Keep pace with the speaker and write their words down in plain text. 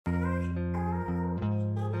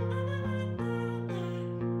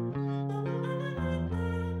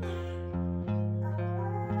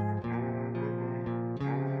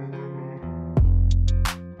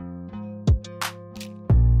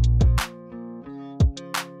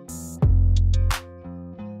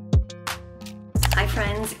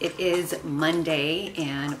friends, it is Monday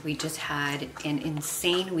and we just had an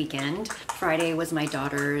insane weekend. Friday was my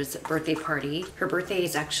daughter's birthday party. Her birthday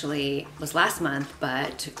was last month,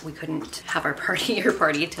 but we couldn't have her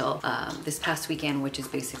party till this past weekend, which is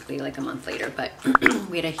basically like a month later. But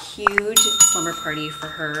we had a huge slumber party for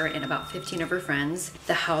her and about 15 of her friends.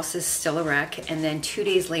 The house is still a wreck. And then 2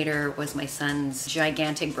 days later was my son's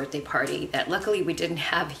gigantic birthday party that luckily we didn't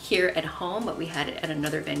have here at home, but we had it at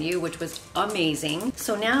another venue, which was amazing.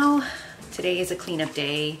 So now today is a cleanup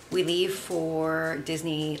day. We leave for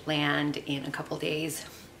Disneyland in a couple days.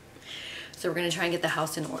 So we're gonna try and get the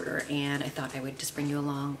house in order, and I thought I would just bring you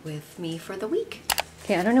along with me for the week.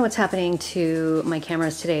 Okay, I don't know what's happening to my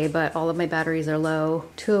cameras today, but all of my batteries are low,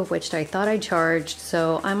 2 of which I thought I charged.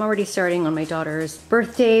 So I'm already starting on my daughter's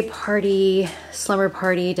birthday party, slumber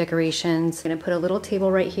party decorations. I'm gonna put a little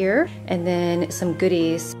table right here and then some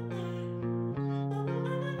goodies.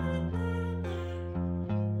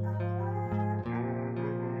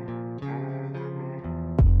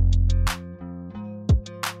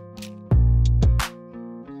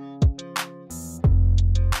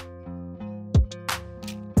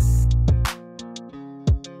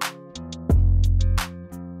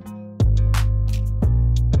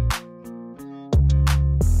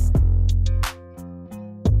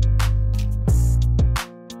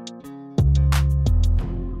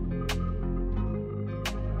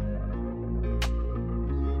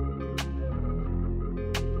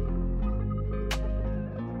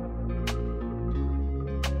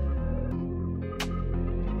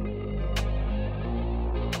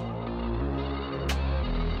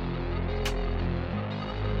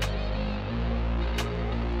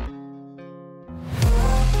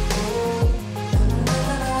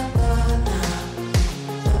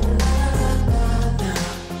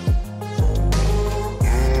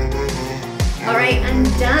 I'm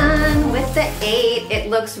done with the 8. It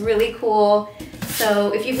looks really cool.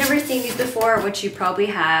 So if you've never seen these before, which you probably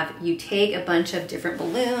have, you take a bunch of different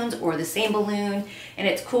balloons or the same balloon, and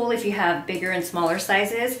it's cool if you have bigger and smaller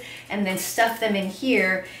sizes, and then stuff them in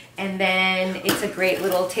here, and then it's a great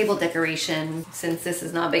little table decoration since this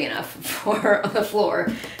is not big enough for the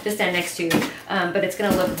floor to stand next to, but it's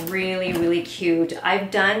gonna look really, really cute. I've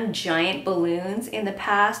done giant balloons in the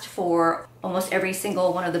past for almost every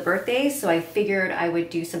single one of the birthdays, so I figured I would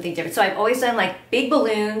do something different. So I've always done like big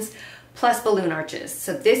balloons plus balloon arches.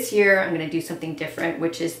 So this year I'm gonna do something different,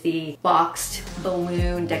 which is the boxed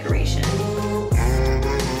balloon decoration.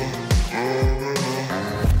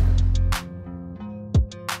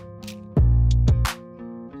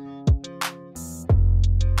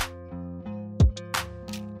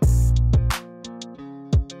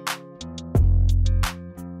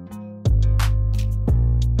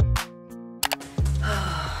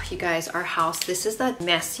 You guys, our house, this is the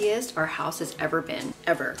messiest our house has ever been,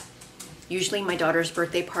 ever. Usually my daughter's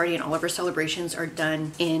birthday party and all of her celebrations are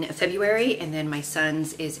done in February, and then my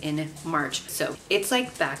son's is in March. So it's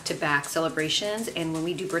like back-to-back celebrations, and when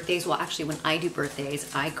we do birthdays, well actually when I do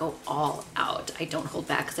birthdays, I go all out. I don't hold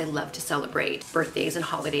back because I love to celebrate birthdays and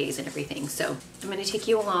holidays and everything. So I'm gonna take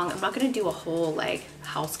you along. I'm not gonna do a whole like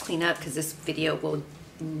house cleanup because this video will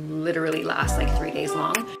literally last like 3 days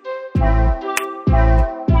long.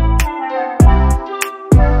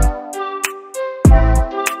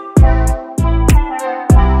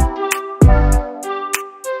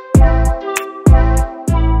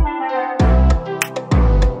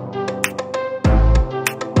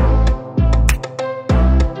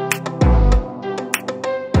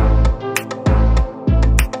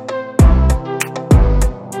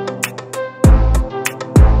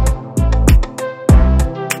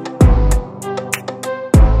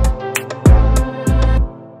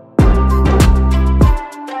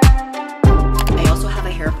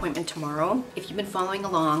 Tomorrow. If you've been following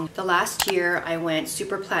along, the last year I went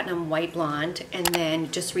super platinum white blonde, and then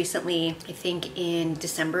just recently, I think in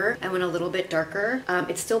December, I went a little bit darker.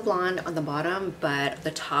 It's still blonde on the bottom, but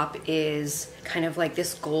the top is kind of like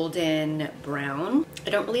this golden brown. I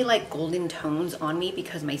don't really like golden tones on me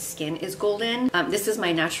because my skin is golden. This is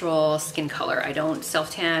my natural skin color. I don't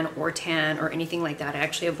self-tan or tan or anything like that. I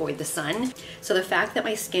actually avoid the sun. So the fact that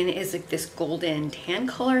my skin is like this golden tan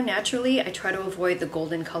color naturally, I try to avoid the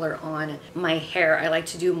golden color on my hair. I like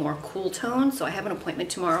to do more cool tone. So I have an appointment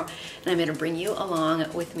tomorrow and I'm gonna bring you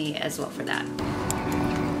along with me as well for that.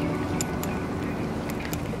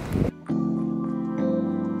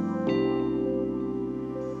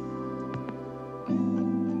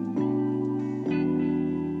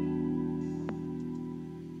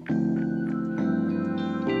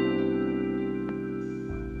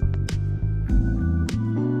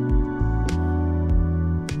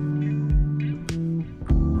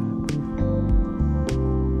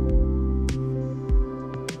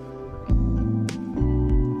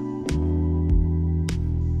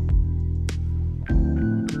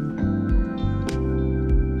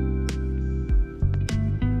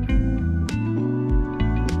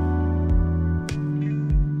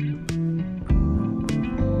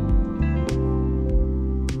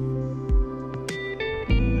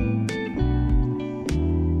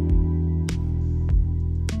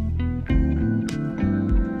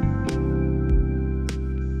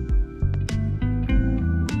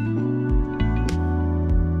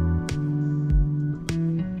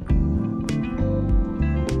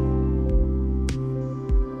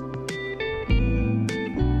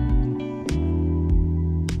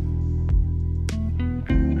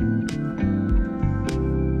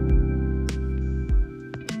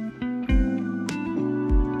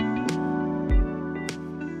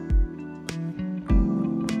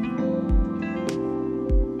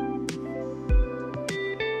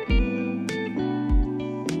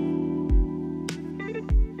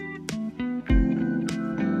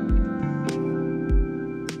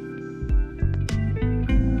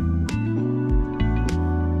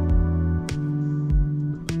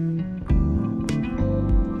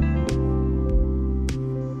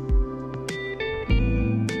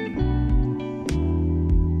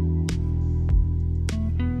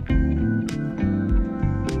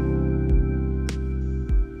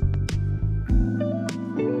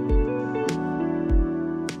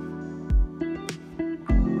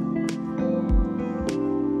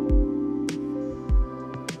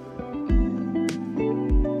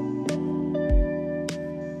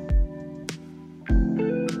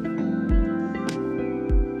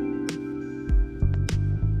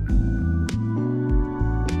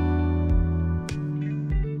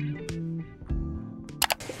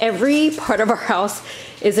 every part of our house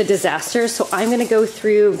is a disaster. So I'm gonna go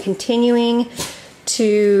through continuing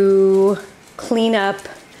to clean up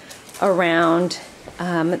around.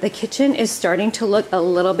 The kitchen is starting to look a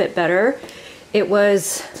little bit better. It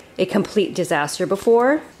was a complete disaster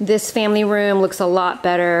before. This family room looks a lot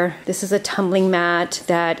better. This is a tumbling mat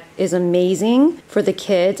that is amazing for the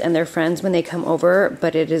kids and their friends when they come over,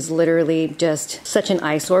 but it is literally just such an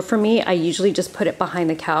eyesore for me. I usually just put it behind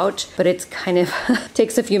the couch, but it's kind of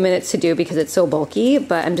takes a few minutes to do because it's so bulky,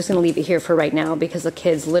 but I'm just gonna leave it here for right now because the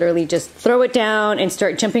kids literally just throw it down and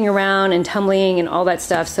start jumping around and tumbling and all that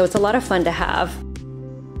stuff. So it's a lot of fun to have.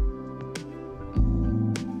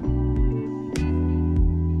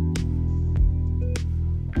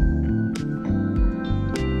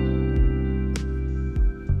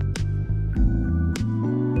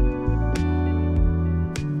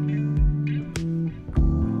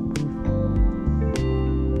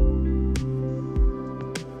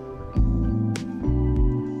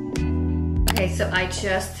 Okay, so I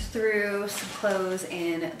just threw some clothes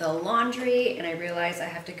in the laundry and I realized I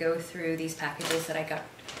have to go through these packages that I got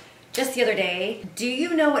just the other day. Do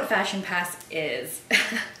you know what FashionPass is?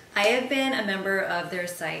 I have been a member of their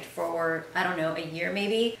site for, I don't know, a year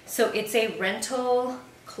maybe. So it's a rental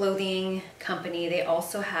clothing company. They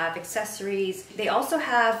also have accessories. They also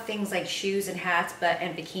have things like shoes and hats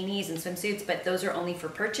and bikinis and swimsuits, but those are only for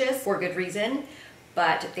purchase for good reason.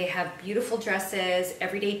 But they have beautiful dresses,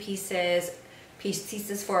 everyday pieces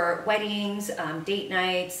for weddings, date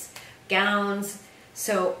nights, gowns.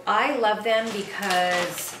 So I love them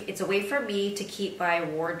because it's a way for me to keep my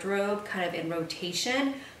wardrobe kind of in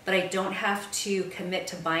rotation, but I don't have to commit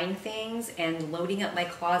to buying things and loading up my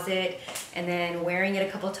closet and then wearing it a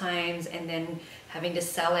couple times and then having to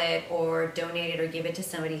sell it or donate it or give it to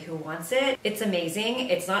somebody who wants it. It's amazing.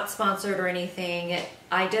 It's not sponsored or anything.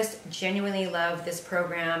 I just genuinely love this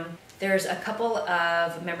program. There's a couple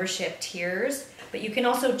of membership tiers, but you can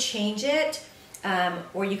also change it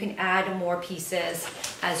or you can add more pieces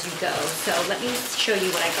as you go. So let me show you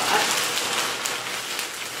what I got.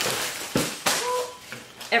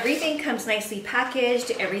 Everything comes nicely packaged.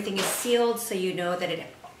 Everything is sealed so you know that it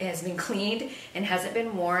has been cleaned and hasn't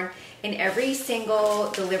been worn. In every single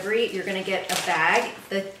delivery, you're gonna get a bag.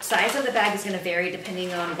 The size of the bag is gonna vary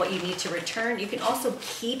depending on what you need to return. You can also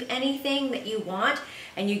keep anything that you want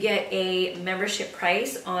and you get a membership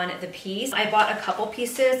price on the piece. I bought a couple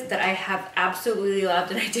pieces that I have absolutely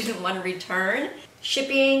loved and I didn't want to return.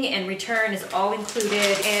 Shipping and return is all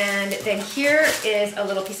included. And then here is a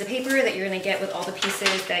little piece of paper that you're gonna get with all the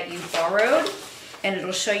pieces that you borrowed. And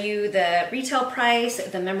it'll show you the retail price,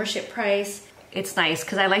 the membership price. It's nice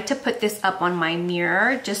because I like to put this up on my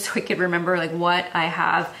mirror just so I could remember like what I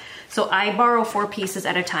have. So I borrow 4 pieces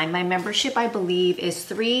at a time. My membership, I believe, is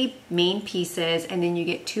 3 main pieces and then you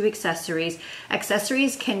get 2 accessories.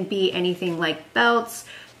 Accessories can be anything like belts,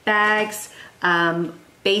 bags,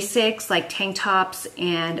 basics like tank tops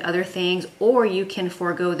and other things, or you can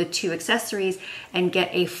forego the 2 accessories and get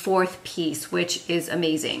a 4th piece, which is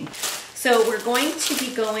amazing. So we're going to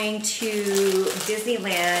be going to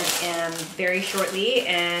Disneyland very shortly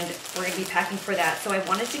and we're gonna be packing for that. So I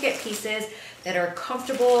wanted to get pieces that are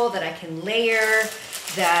comfortable, that I can layer,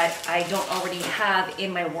 that I don't already have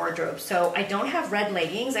in my wardrobe. So I don't have red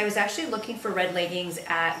leggings. I was actually looking for red leggings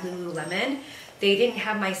at Lululemon. They didn't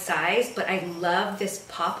have my size, but I love this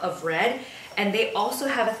pop of red. And they also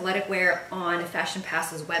have athletic wear on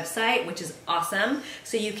FashionPass's website, which is awesome.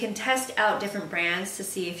 So you can test out different brands to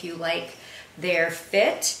see if you like their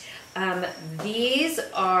fit. These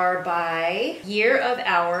are by year of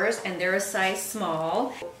hours and they're a size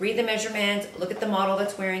small. Read the measurements, look at the model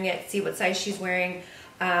that's wearing it, see what size she's wearing,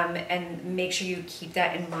 and make sure you keep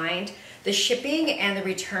that in mind. The shipping and the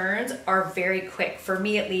returns are very quick, for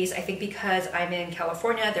me at least. I think because I'm in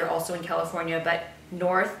California, they're also in California, but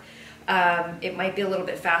north, it might be a little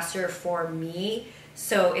bit faster for me.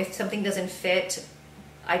 So if something doesn't fit,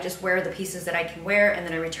 I just wear the pieces that I can wear and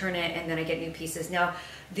then I return it and then I get new pieces. Now,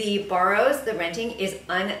 the borrows, the renting is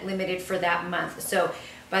unlimited for that month. So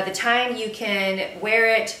by the time you can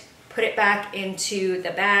wear it, put it back into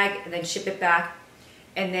the bag and then ship it back,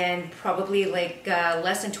 and then probably like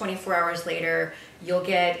less than 24 hours later, you'll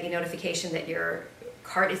get a notification that your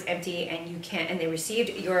cart is empty and they received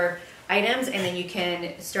your items, and then you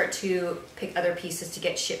can start to pick other pieces to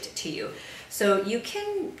get shipped to you. So you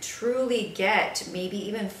can truly get maybe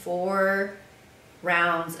even 4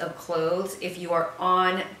 rounds of clothes if you are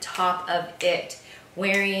on top of it,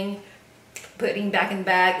 wearing putting back in the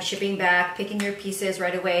bag, shipping back, picking your pieces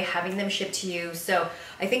right away, having them shipped to you. So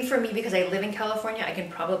I think for me, because I live in California, I can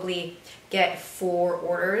probably get 4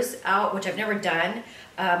 orders out, which I've never done.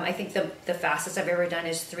 I think the fastest I've ever done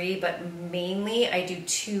is 3, but mainly I do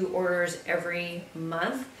 2 orders every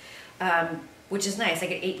month, which is nice. I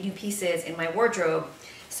get 8 new pieces in my wardrobe.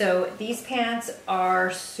 So these pants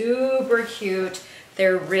are super cute.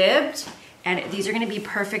 They're ribbed, and these are gonna be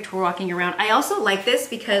perfect for walking around. I also like this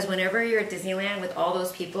because whenever you're at Disneyland with all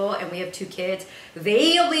those people and we have 2 kids,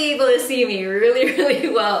 they'll be able to see me really, really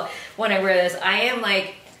well when I wear this. I am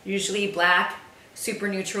like usually black, super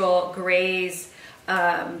neutral, grays,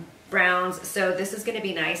 browns. So this is gonna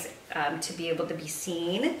be nice to be able to be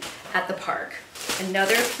seen at the park.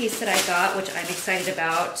 Another piece that I got, which I'm excited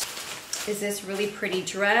about, is this really pretty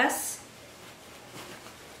dress.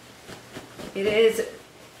 It is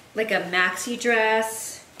like a maxi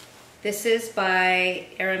dress. This is by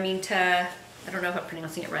Araminta, I don't know if I'm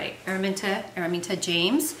pronouncing it right, Araminta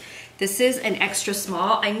James. This is an extra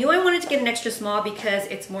small. I knew I wanted to get an extra small because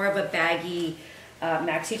it's more of a baggy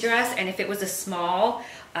maxi dress, and if it was a small,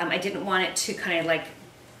 I didn't want it to kind of like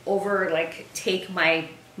take my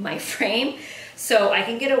frame. So I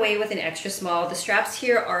can get away with an extra small. The straps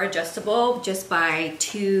here are adjustable just by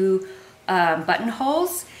 2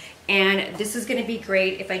 buttonholes. And this is gonna be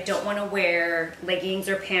great if I don't wanna wear leggings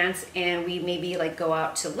or pants and we maybe like go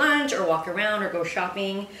out to lunch or walk around or go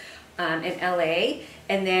shopping in LA.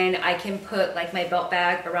 And then I can put like my belt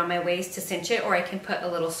bag around my waist to cinch it, or I can put a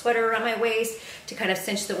little sweater around my waist to kind of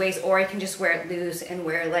cinch the waist, or I can just wear it loose and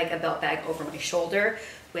wear like a belt bag over my shoulder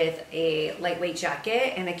with a lightweight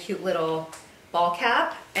jacket and a cute little ball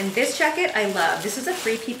cap. And this jacket I love. This is a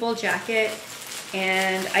Free People jacket,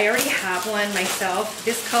 and I already have one myself.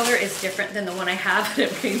 This color is different than the one I have,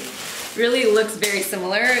 but it really looks very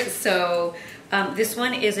similar. So this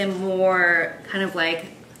one is a more kind of like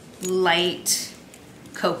light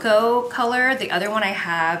cocoa color. The other one I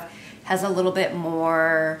have has a little bit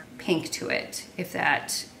more pink to it, if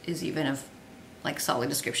that is even a like solid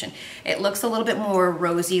description. It looks a little bit more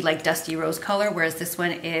rosy, like dusty rose color, whereas this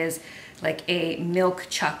one is like a milk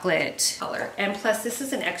chocolate color. And plus this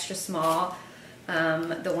is an extra small.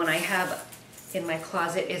 The one I have in my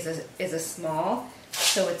closet is a small,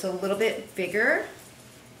 so it's a little bit bigger.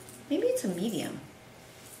 Maybe it's a medium.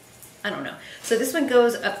 I don't know. So this one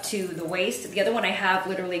goes up to the waist. The other one I have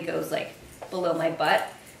literally goes like below my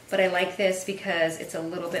butt, but I like this because it's a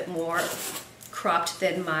little bit more cropped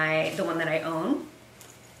than the one that I own.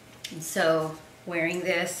 And so wearing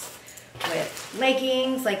this with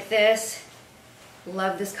leggings like this,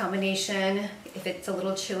 love this combination. If it's a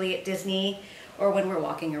little chilly at Disney or when we're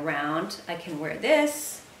walking around, I can wear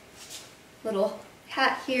this little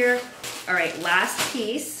hat here. All right, last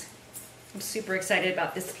piece. I'm super excited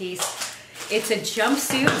about this piece. It's a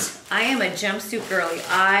jumpsuit. I am a jumpsuit girly.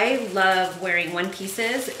 I love wearing one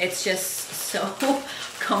pieces. It's just so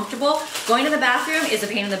comfortable. Going to the bathroom is a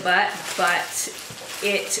pain in the butt, but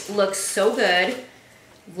it looks so good.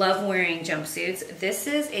 Love wearing jumpsuits. This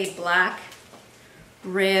is a black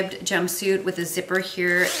ribbed jumpsuit with a zipper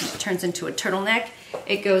here. It turns into a turtleneck.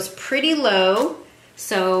 It goes pretty low.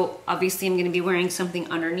 So obviously I'm gonna be wearing something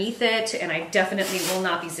underneath it, and I definitely will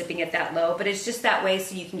not be zipping it that low, but it's just that way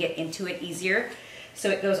so you can get into it easier. So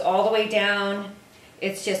it goes all the way down.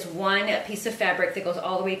 It's just one piece of fabric that goes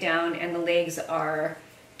all the way down, and the legs are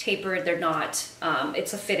tapered. They're not,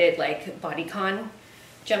 it's a fitted like bodycon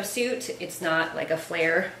jumpsuit. It's not like a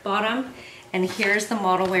flare bottom. And here's the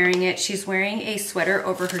model wearing it. She's wearing a sweater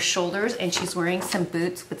over her shoulders, and she's wearing some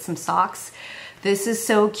boots with some socks. This is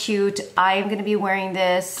so cute. I'm gonna be wearing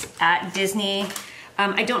this at Disney.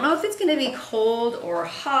 I don't know if it's gonna be cold or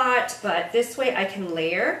hot, but this way I can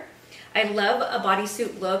layer. I love a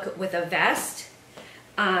bodysuit look with a vest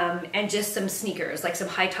and just some sneakers, like some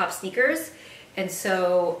high top sneakers. And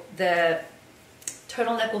so the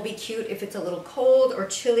turtleneck will be cute if it's a little cold or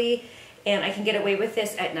chilly, and I can get away with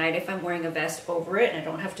this at night if I'm wearing a vest over it, and I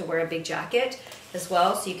don't have to wear a big jacket as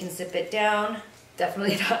well, so you can zip it down.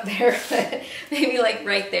 Definitely not there, but maybe like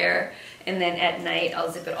right there. And then at night,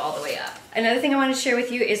 I'll zip it all the way up. Another thing I want to share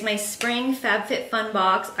with you is my spring FabFitFun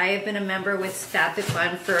box. I have been a member with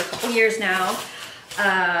FabFitFun for a couple years now.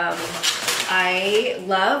 I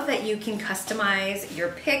love that you can customize your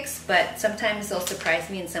picks, but sometimes they'll surprise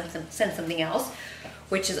me and send something else,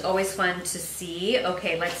 which is always fun to see.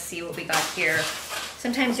 Okay, let's see what we got here.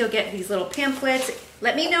 Sometimes you'll get these little pamphlets.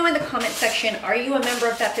 Let me know in the comment section, are you a member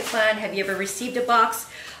of FabFitFun? Have you ever received a box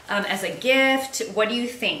as a gift? What do you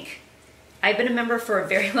think? I've been a member for a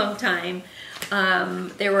very long time.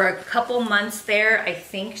 There were a couple months there, I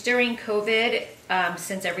think during COVID,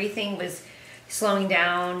 since everything was slowing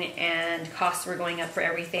down and costs were going up for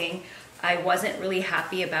everything, I wasn't really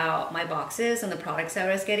happy about my boxes and the products that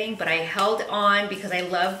I was getting, but I held on because I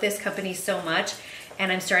love this company so much,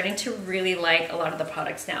 and I'm starting to really like a lot of the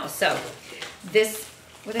products now. So this,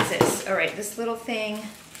 what is this? All right, this little thing.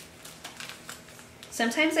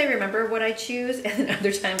 Sometimes I remember what I choose, and then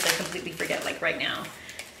other times I completely forget, like right now.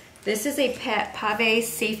 This is a Pave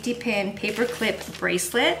safety pin paperclip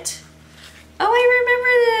bracelet. Oh, I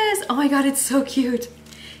remember this. Oh my God, it's so cute.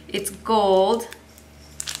 It's gold.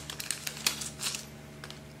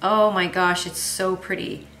 Oh my gosh, it's so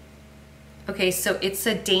pretty. Okay, so it's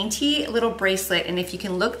a dainty little bracelet, and if you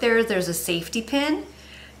can look there, there's a safety pin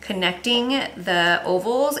connecting the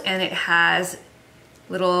ovals, and it has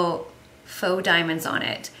little faux diamonds on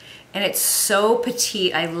it. And it's so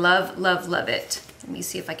petite. I love, love, love it. Let me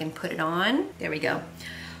see if I can put it on. There we go.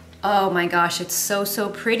 Oh my gosh, it's so, so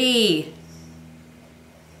pretty.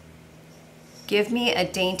 Give me a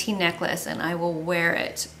dainty necklace and I will wear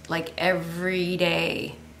it like every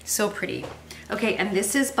day. So pretty. Okay, and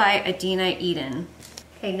this is by Adina Eden.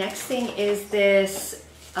 Okay, next thing is this,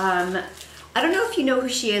 I don't know if you know who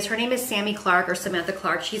she is. Her name is Sammy Clark or Samantha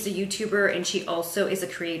Clark. She's a YouTuber, and she also is a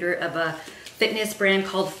creator of a fitness brand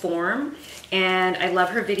called Form. And I love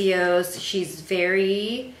her videos. She's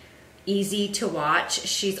very easy to watch.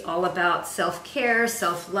 She's all about self-care,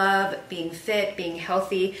 self-love, being fit, being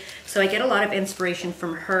healthy. So I get a lot of inspiration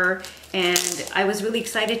from her, and I was really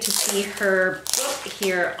excited to see her book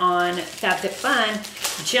here on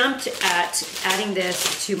FabFitFun jumped at adding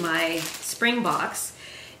this to my spring box.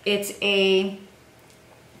 It's a,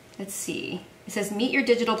 let's see, it says meet your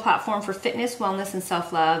digital platform for fitness, wellness, and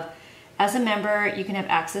self-love. As a member, you can have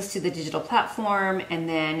access to the digital platform, and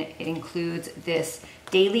then it includes this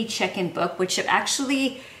daily check-in book, which I've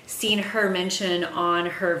actually seen her mention on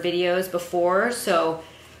her videos before. So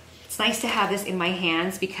it's nice to have this in my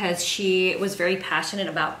hands because she was very passionate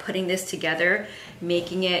about putting this together,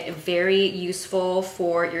 making it very useful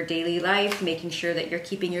for your daily life, making sure that you're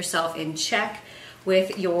keeping yourself in check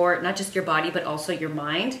with your, not just your body, but also your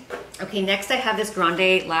mind. Okay, next I have this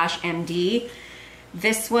Grande Lash MD.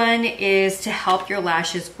 This one is to help your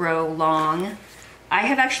lashes grow long. I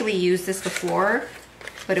have actually used this before,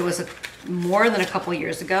 but it was more than a couple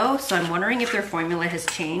years ago, so I'm wondering if their formula has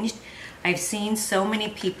changed. I've seen so many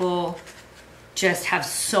people just have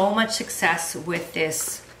so much success with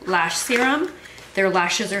this lash serum. Their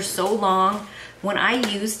lashes are so long. When I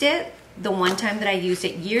used it, the one time that I used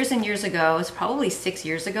it years and years ago, it was probably 6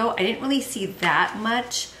 years ago, I didn't really see that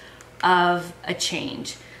much of a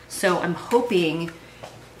change. So I'm hoping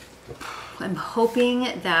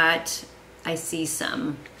that I see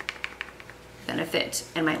some benefit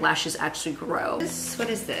and my lashes actually grow. What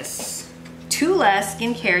is this? Tula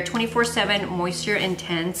Skincare 24/7 Moisture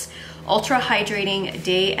Intense Ultra Hydrating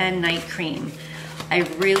Day and Night Cream. I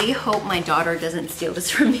really hope my daughter doesn't steal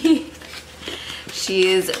this from me. She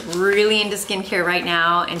is really into skincare right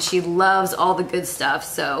now, and she loves all the good stuff.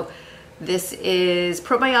 So this is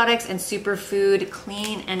probiotics and superfood,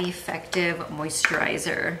 clean and effective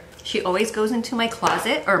moisturizer. She always goes into my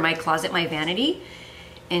closet, my vanity,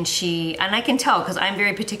 and I can tell because I'm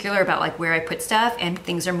very particular about like where I put stuff, and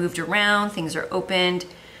things are moved around, things are opened.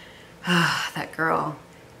 Ah, that girl.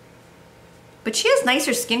 But she has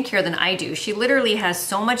nicer skincare than I do. She literally has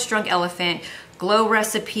so much Drunk Elephant, Glow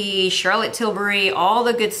Recipe, Charlotte Tilbury, all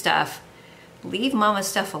the good stuff. Leave mama's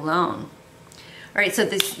stuff alone. All right, so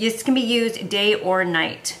this can be used day or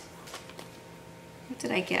night. What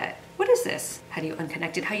did I get? What is this? How do you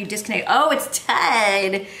unconnect it? How do you disconnect? Oh, it's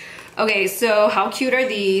Ted. Okay, so how cute are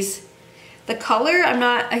these? The color I'm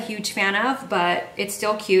not a huge fan of, but it's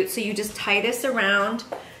still cute. So you just tie this around.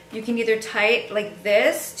 You can either tie it like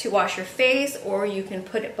this to wash your face, or you can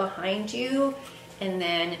put it behind you and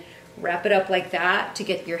then wrap it up like that to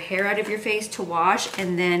get your hair out of your face to wash.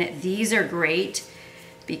 And then these are great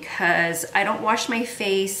because I don't wash my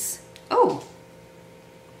face. Oh,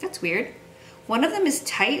 that's weird. One of them is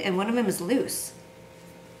tight and one of them is loose.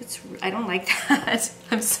 I don't like that.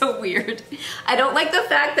 I'm so weird. I don't like the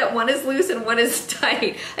fact that one is loose and one is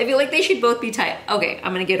tight. I feel like they should both be tight. Okay,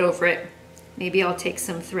 I'm gonna get over it. Maybe I'll take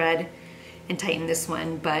some thread and tighten this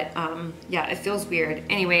one, but yeah, it feels weird.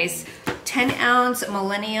 Anyways, 10 ounce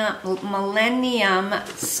Millennium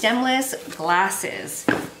stemless glasses.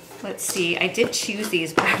 Let's see, I did choose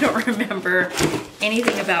these, but I don't remember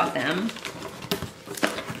anything about them.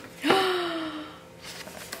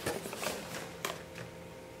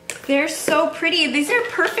 They're so pretty. These are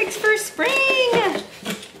perfect for spring.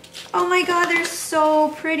 Oh my God, they're so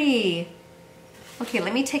pretty. Okay,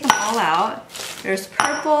 let me take them all out. There's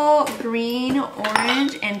purple, green,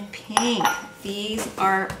 orange, and pink. These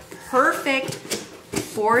are perfect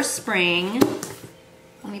for spring.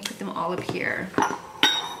 Let me put them all up here.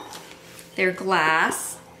 They're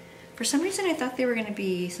glass. For some reason I thought they were gonna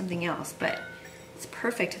be something else, but it's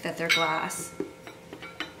perfect that they're glass.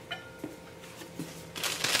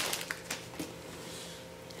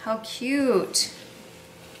 How cute.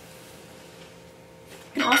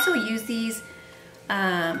 You can also use these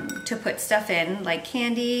to put stuff in, like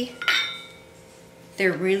candy.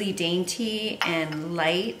 They're really dainty and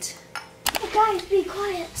light. Oh, guys, be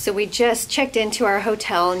quiet. So we just checked into our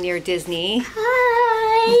hotel near Disney.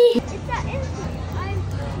 Hi. It's that instant. I'm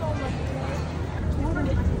so much.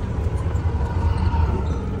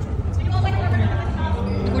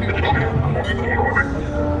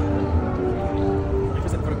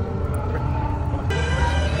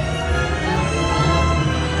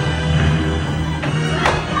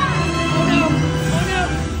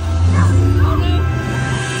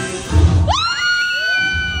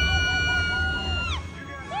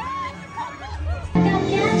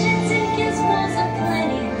 Gadgets and gizmos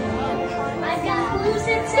aplenty. I've got blues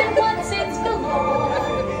and